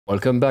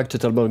Welcome back to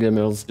Talboard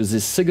Gamers to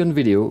this second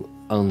video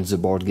on the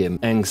board game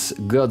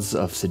ANKH Gods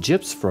of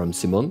Egypt from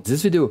cmon. In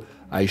this video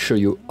I show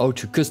you how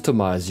to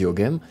customize your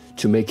game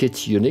to make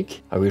it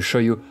unique. I will show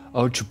you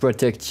how to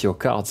protect your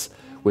cards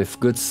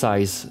with good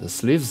size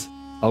sleeves,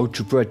 how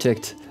to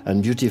protect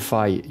and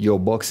beautify your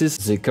boxes,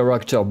 the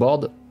character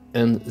board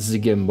and the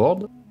game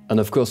board. And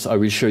of course I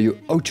will show you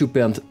how to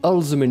paint all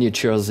the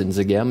miniatures in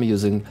the game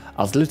using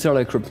as little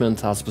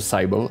equipment as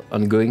possible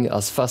and going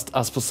as fast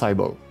as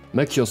possible.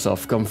 Make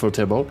yourself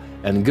comfortable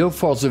and go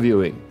for the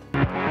viewing.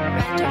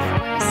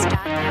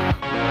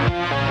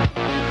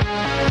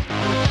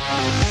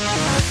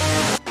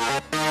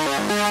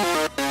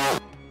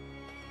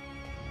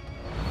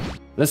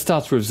 Let's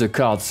start with the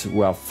cards. We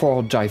have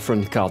 4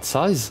 different card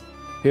sizes.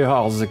 Here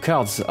are the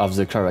cards of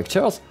the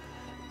characters.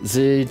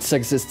 There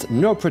exists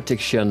no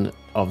protection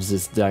of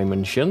this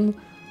dimension,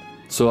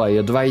 so I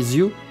advise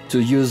you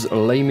to use a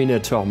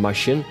laminator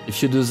machine.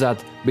 If you do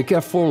that, be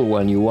careful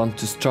when you want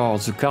to store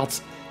the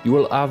cards. You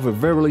will have a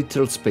very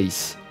little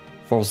space.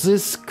 For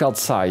this card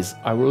size,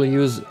 I will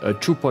use a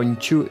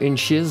 2.2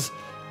 inches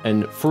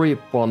and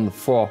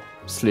 3.4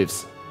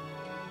 sleeves.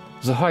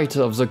 The height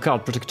of the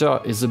card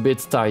protector is a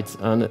bit tight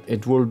and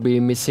it will be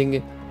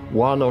missing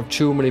 1 or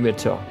 2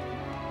 mm.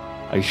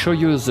 I show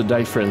you the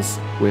difference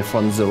with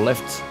on the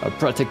left a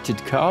protected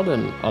card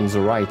and on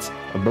the right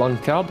a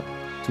blank card.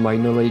 To my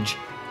knowledge,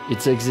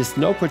 it exists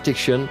no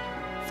protection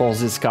for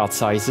these card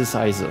sizes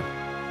either.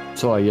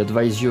 So I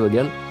advise you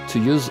again to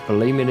use a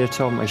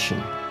laminator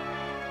machine.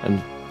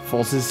 And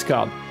for this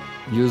card,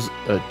 use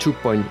a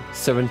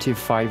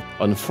 2.75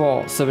 on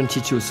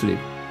 472 sleeve.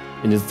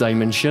 In its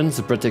dimension,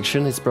 the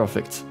protection is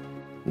perfect.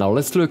 Now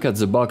let's look at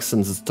the box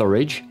and the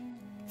storage.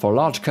 For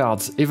large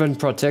cards, even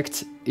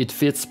protect, it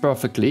fits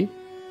perfectly.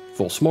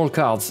 For small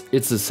cards,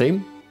 it's the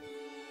same.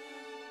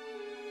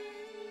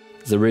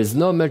 There is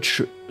not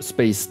much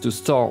space to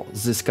store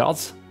these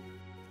cards.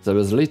 There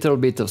is a little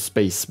bit of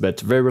space, but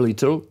very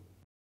little.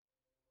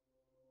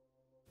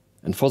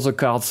 And for the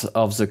cards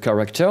of the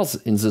characters,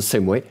 in the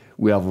same way,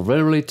 we have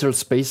very little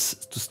space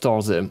to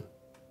store them.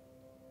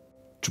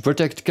 To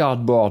protect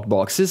cardboard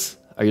boxes,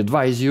 I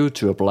advise you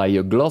to apply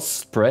a gloss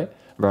spray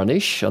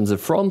varnish on the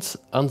front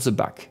and the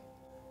back.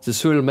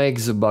 This will make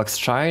the box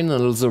shine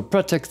and also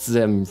protect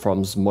them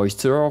from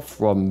moisture,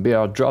 from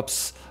beer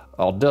drops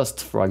or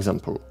dust, for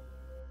example.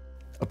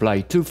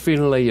 Apply 2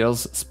 thin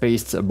layers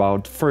spaced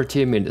about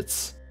 30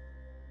 minutes.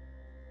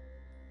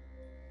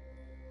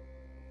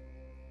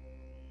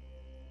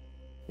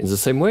 In the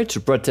same way,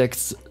 to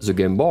protect the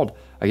game board,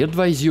 I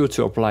advise you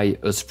to apply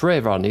a spray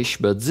varnish,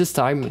 but this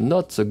time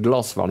not a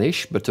gloss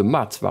varnish, but a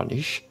matte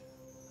varnish.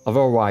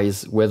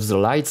 Otherwise, with the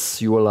lights,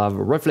 you will have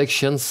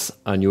reflections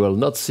and you will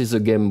not see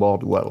the game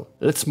board well.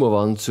 Let's move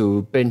on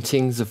to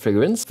painting the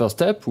figurines. First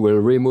step, we'll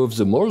remove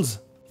the molds.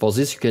 For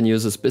this, you can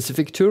use a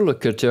specific tool, a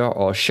cutter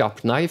or a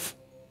sharp knife.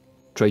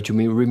 Try to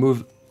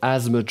remove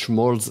as much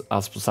molds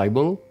as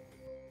possible.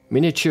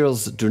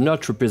 Miniatures do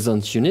not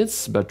represent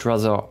units, but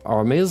rather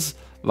armies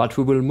that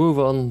we will move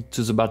on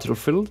to the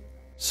battlefield.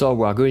 So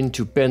we are going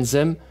to paint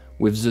them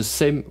with the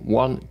same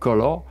one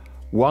color,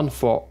 one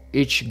for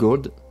each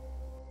god.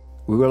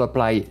 We will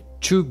apply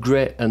 2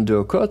 grey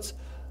undercoats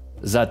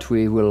that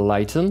we will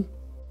lighten,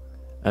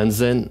 and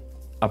then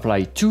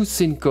apply 2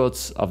 thin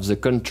coats of the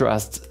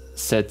contrast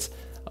set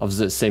of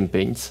the same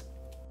paint.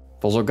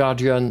 For the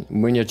Guardian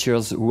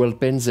miniatures, we will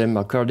paint them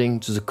according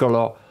to the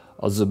color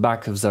of the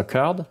back of the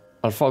card.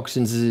 Although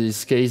in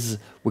this case,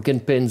 we can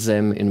paint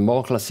them in a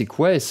more classic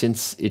way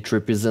since it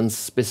represents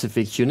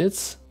specific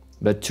units.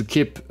 But to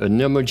keep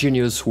an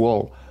homogeneous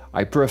wall,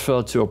 I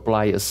prefer to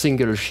apply a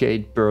single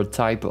shade per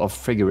type of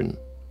figurine.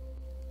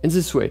 In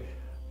this way,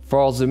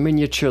 for the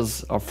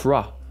miniatures of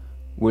Ra,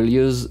 we'll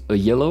use a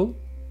yellow,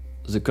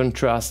 the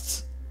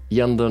contrast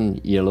Yandon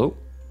yellow.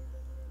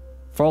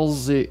 For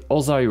the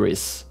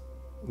Osiris,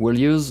 we'll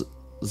use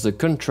the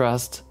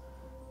contrast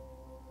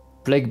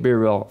Plague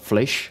Bearer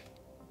flesh.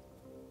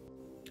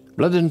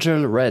 Blood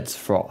Angel red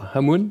for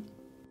Hamun,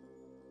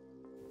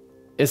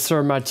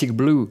 Ethermatic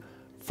blue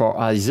for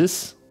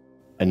Isis,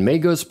 and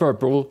Magos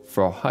purple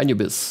for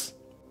Anubis.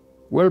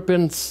 We'll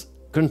paint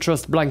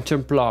contrast Blank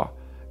Templar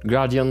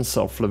Guardians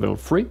of level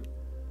 3.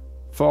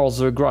 For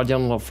the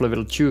Guardian of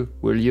level 2,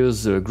 we'll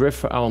use the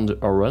Greyhound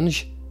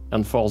orange,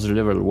 and for the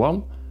level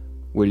 1,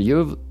 we'll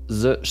use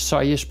the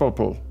Shyish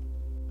purple.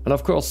 And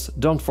of course,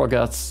 don't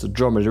forget the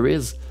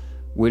dromedaries.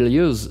 We'll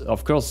use,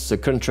 of course, the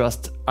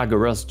contrast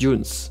Agorist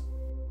dunes.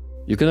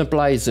 You can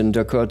apply the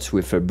undercoat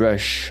with a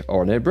brush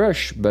or an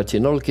airbrush, but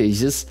in all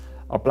cases,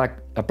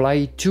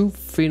 apply 2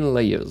 thin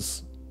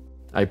layers.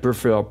 I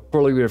prefer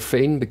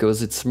polyurethane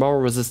because it's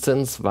more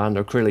resistant than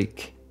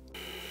acrylic.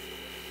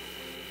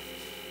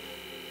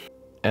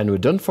 And we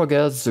don't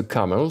forget the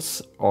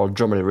camels or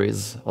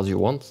dromedaries as you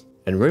want.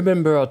 And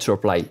remember to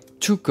apply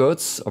 2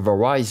 coats,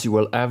 otherwise you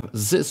will have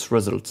this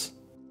result.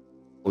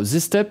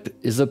 This step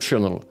is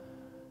optional.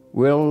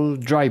 We'll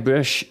dry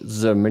brush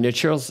the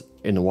miniatures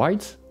in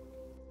white.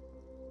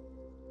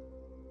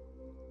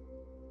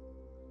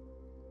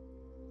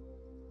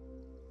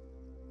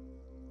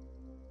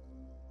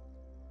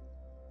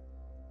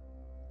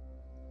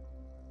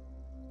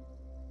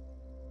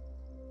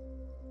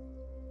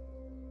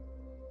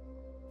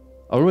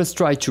 Always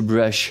try to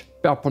brush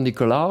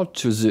perpendicular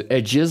to the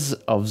edges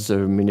of the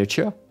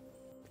miniature.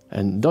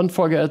 And don't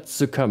forget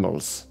the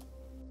camels.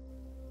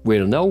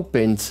 We'll now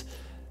paint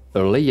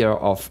a layer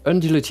of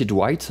undiluted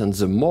white on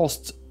the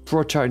most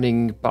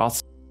protruding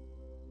parts.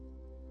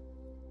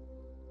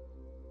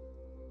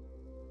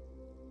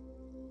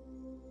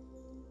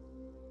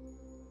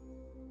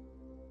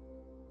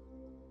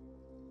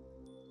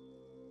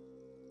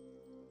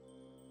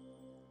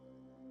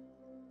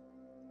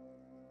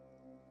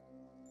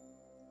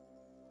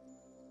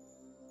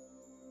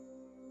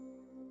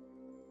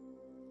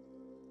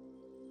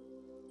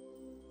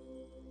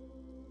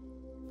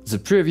 The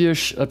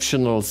previous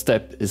optional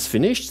step is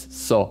finished,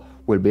 so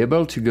we'll be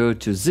able to go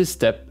to this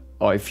step,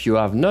 or if you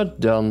have not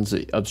done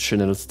the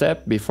optional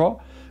step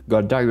before,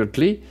 go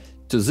directly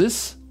to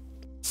this.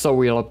 So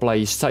we'll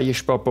apply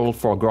stylish purple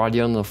for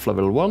Guardian of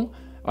level 1,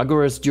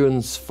 Agorous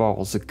Dunes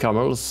for the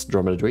camels,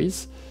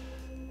 dromedaries,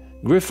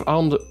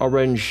 Griffhound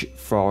Orange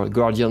for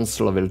Guardians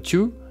level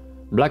 2,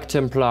 Black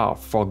Templar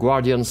for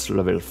Guardians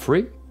level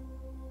 3,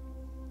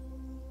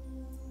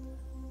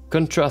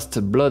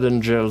 Contrast Blood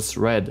Angels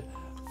Red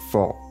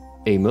for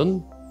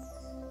cmon,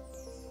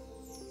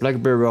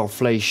 Blackbearer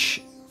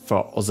Flesh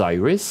for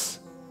Osiris,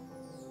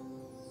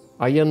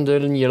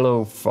 Iandel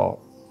Yellow for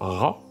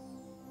Ra,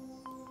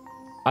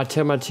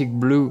 Athematic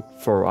Blue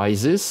for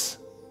Isis,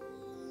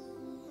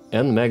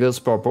 and Magus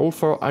Purple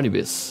for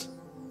Anubis.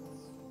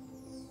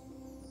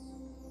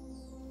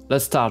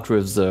 Let's start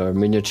with the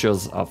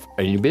miniatures of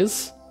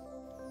Anubis.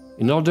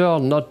 In order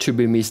not to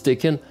be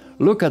mistaken,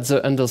 look at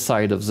the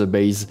underside of the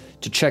base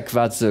to check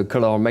that the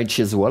color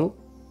matches well.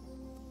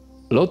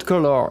 Load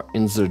color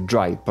in the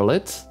dry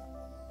palette.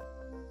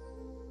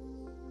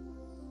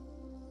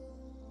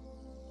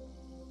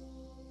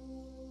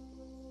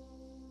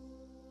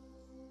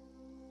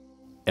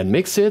 And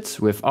mix it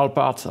with all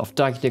parts of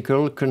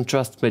technical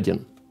contrast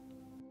medium.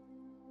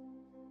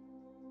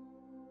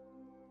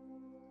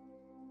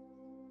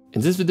 In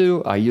this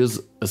video I use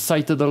a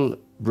Citadel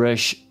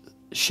brush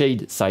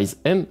shade size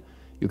M.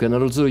 You can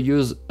also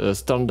use a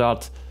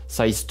standard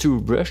size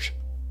 2 brush.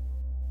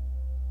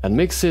 And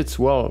mix it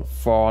well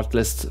for at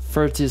least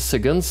 30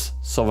 seconds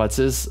so that it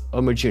is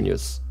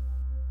homogeneous.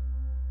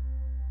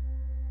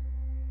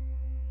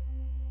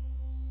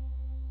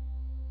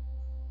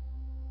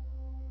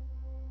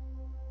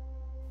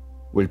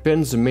 We'll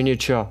paint the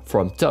miniature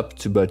from top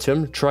to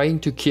bottom, trying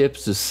to keep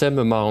the same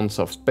amount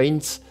of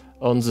paint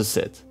on the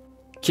set.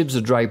 Keep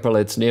the dry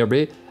palette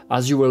nearby,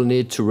 as you will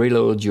need to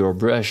reload your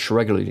brush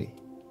regularly.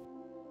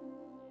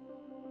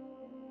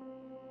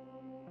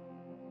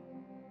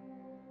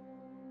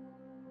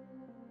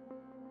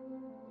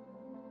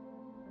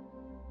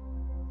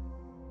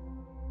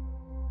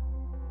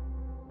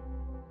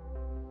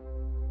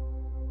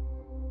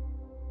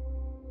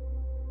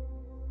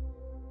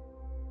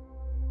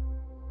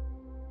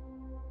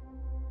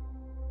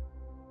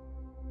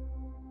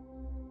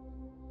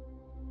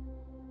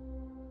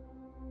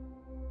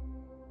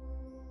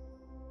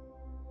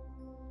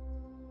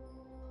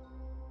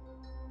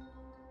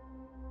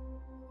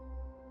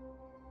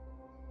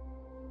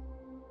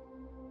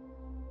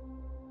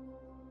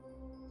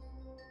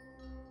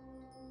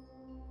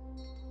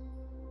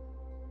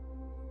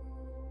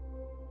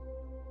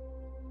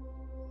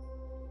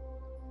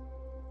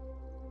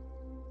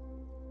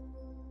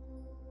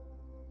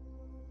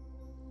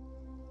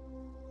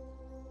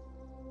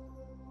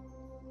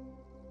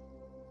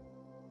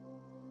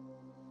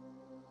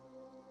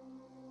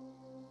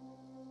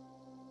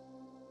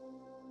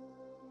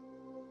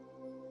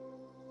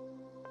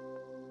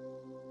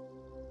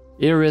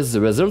 Here is the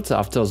result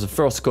after the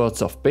first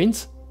coat of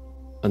paint.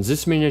 On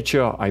this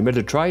miniature I made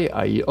a try,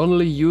 I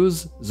only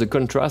use the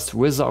contrast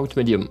without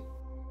medium.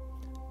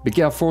 Be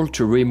careful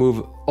to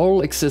remove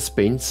all excess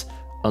paint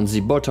on the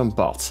bottom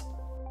part.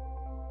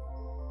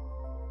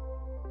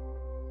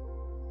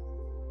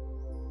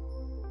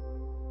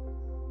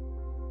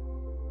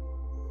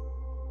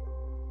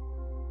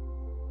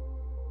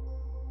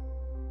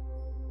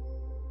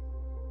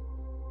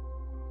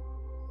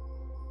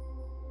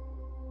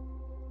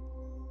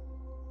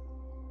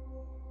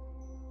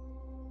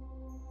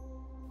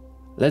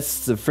 Let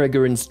the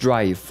fragrance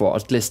dry for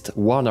at least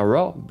 1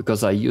 hour,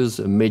 because I use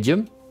a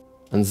medium,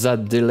 and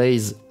that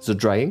delays the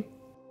drying.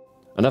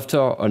 And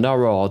after an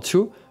hour or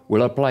two,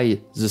 we'll apply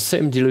the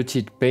same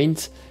diluted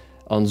paint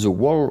on the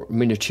whole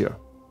miniature.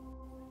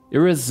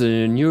 Here is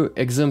the new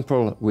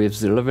example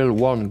with the level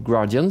 1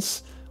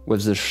 Guardians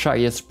with the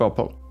shyest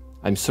purple.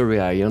 I'm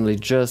sorry, I only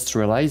just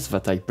realized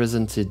that I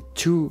presented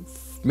 2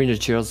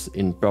 miniatures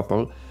in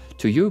purple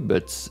to you,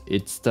 but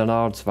it turned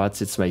out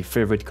that it's my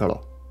favorite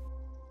color.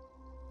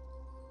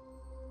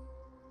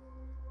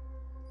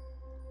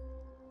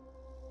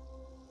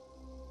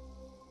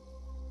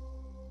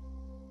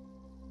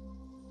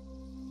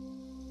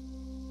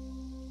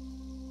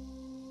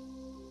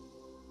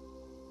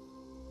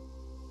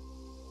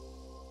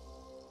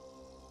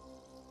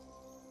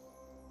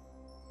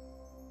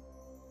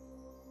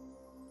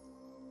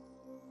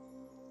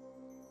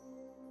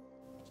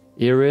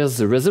 Here is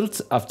the result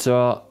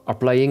after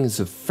applying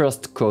the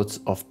first coat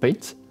of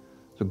paint.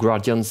 The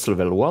gradients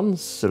level 1,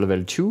 the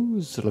level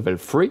 2, the level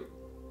 3.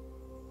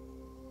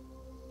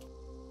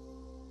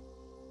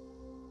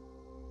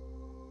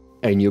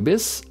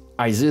 Anubis,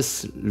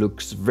 Isis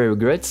looks very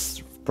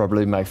great,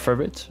 probably my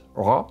favorite,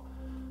 Ra,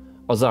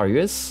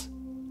 Osiris,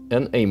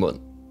 and Amon.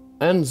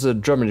 And the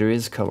dromedary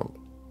is common.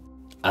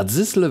 At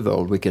this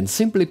level we can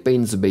simply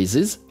paint the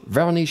bases,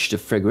 varnish the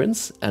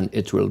fragrance, and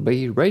it will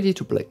be ready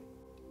to play.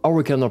 Or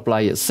we can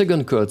apply a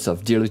second coat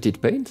of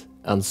diluted paint,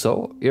 and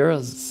so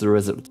here's the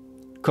result.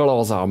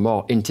 Colors are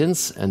more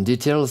intense and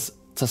details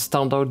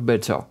stand out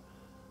better.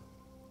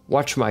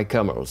 Watch my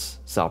camels,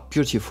 they are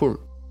beautiful.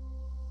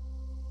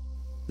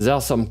 There are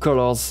some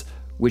colors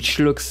which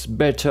looks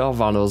better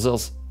than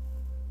others.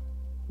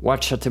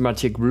 Watch a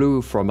thematic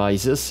blue from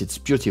Isis, it's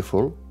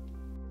beautiful.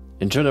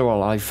 In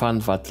general, I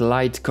find that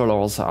light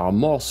colors are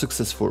more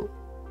successful.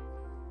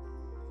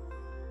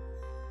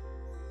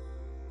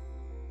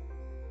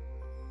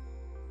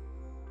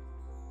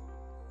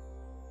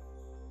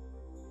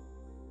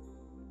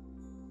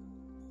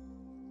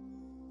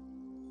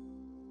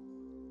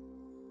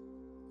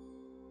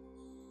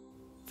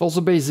 For the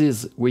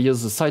bases, we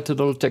use the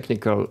Citadel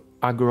Technical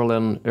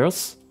Agrolane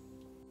Earth.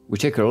 We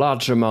take a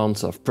large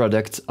amount of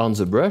product on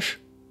the brush,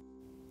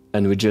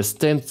 and we just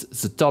stamp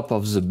the top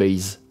of the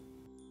base.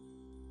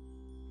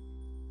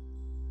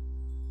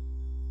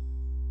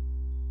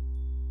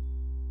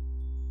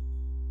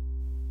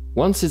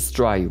 Once it's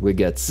dry, we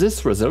get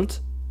this result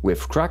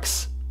with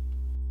cracks.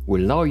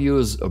 We'll now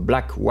use a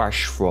black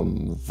wash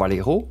from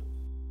Valero.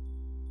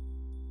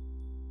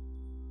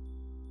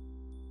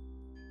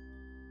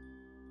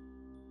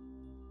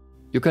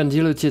 You can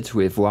dilute it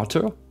with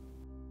water,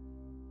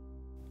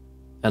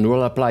 and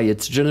we'll apply it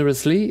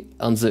generously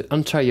on the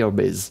entire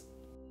base.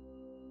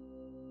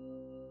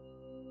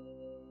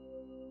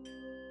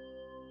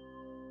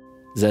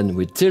 Then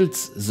we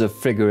tilt the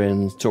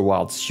figurine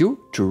towards you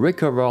to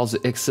recover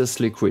the excess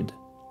liquid.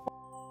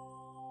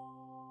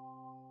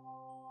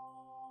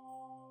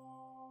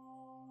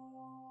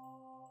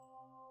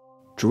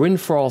 To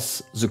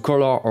reinforce the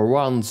color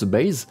around the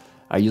base,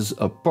 I use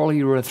a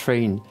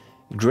polyurethane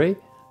gray,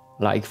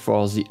 like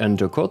for the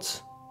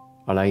undercoat,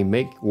 and I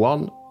make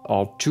 1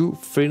 or 2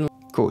 thin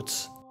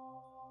coats.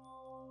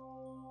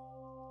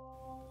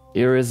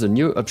 Here is a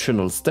new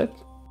optional step.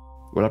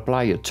 We'll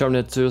apply a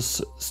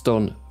Terminator's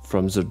stone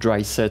from the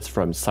dry set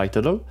from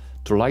Citadel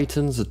to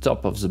lighten the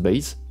top of the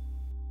base.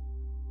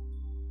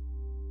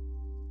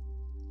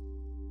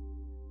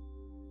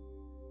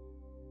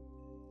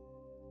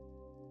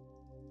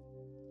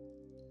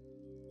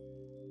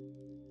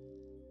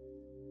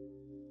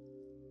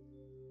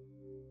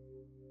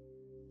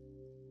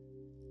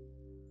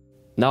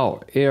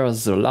 Now,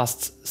 here's the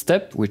last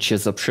step, which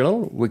is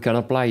optional. We can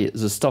apply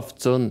the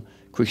soft tone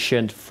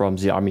quicksand from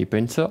the Army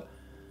Painter.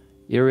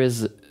 Here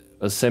is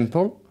a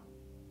sample.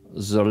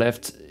 The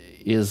left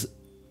is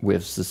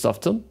with the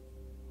soft tone,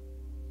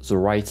 the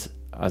right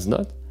has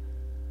not.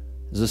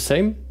 The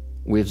same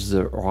with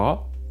the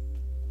Ra.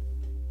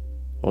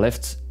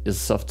 Left is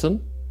soft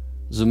tone.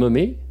 The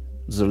Mummy,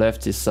 the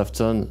left is soft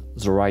tone,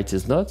 the right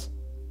is not.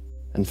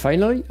 And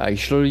finally, I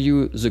show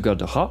you the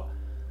god Ra,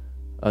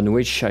 on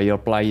which I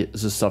apply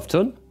the soft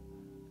tone,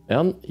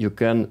 and you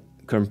can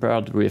compare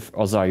it with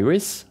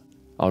Osiris,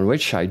 on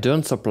which I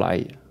don't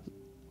apply,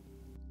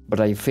 but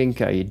I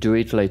think I do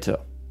it later.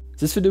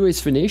 This video is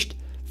finished.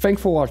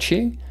 Thanks for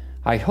watching.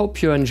 I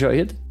hope you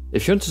enjoyed it.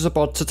 If you want to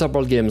support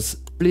Total Games,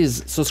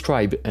 please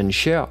subscribe and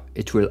share.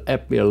 It will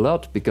help me a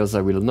lot because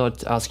I will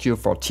not ask you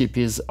for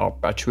TPs or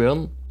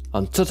Patreon.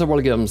 On Total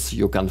Games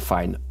you can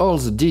find all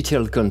the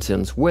detailed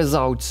content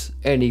without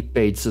any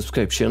paid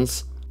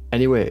subscriptions.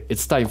 Anyway,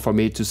 it's time for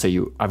me to say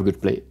you have a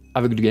good play,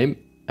 have a good game,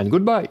 and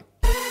goodbye!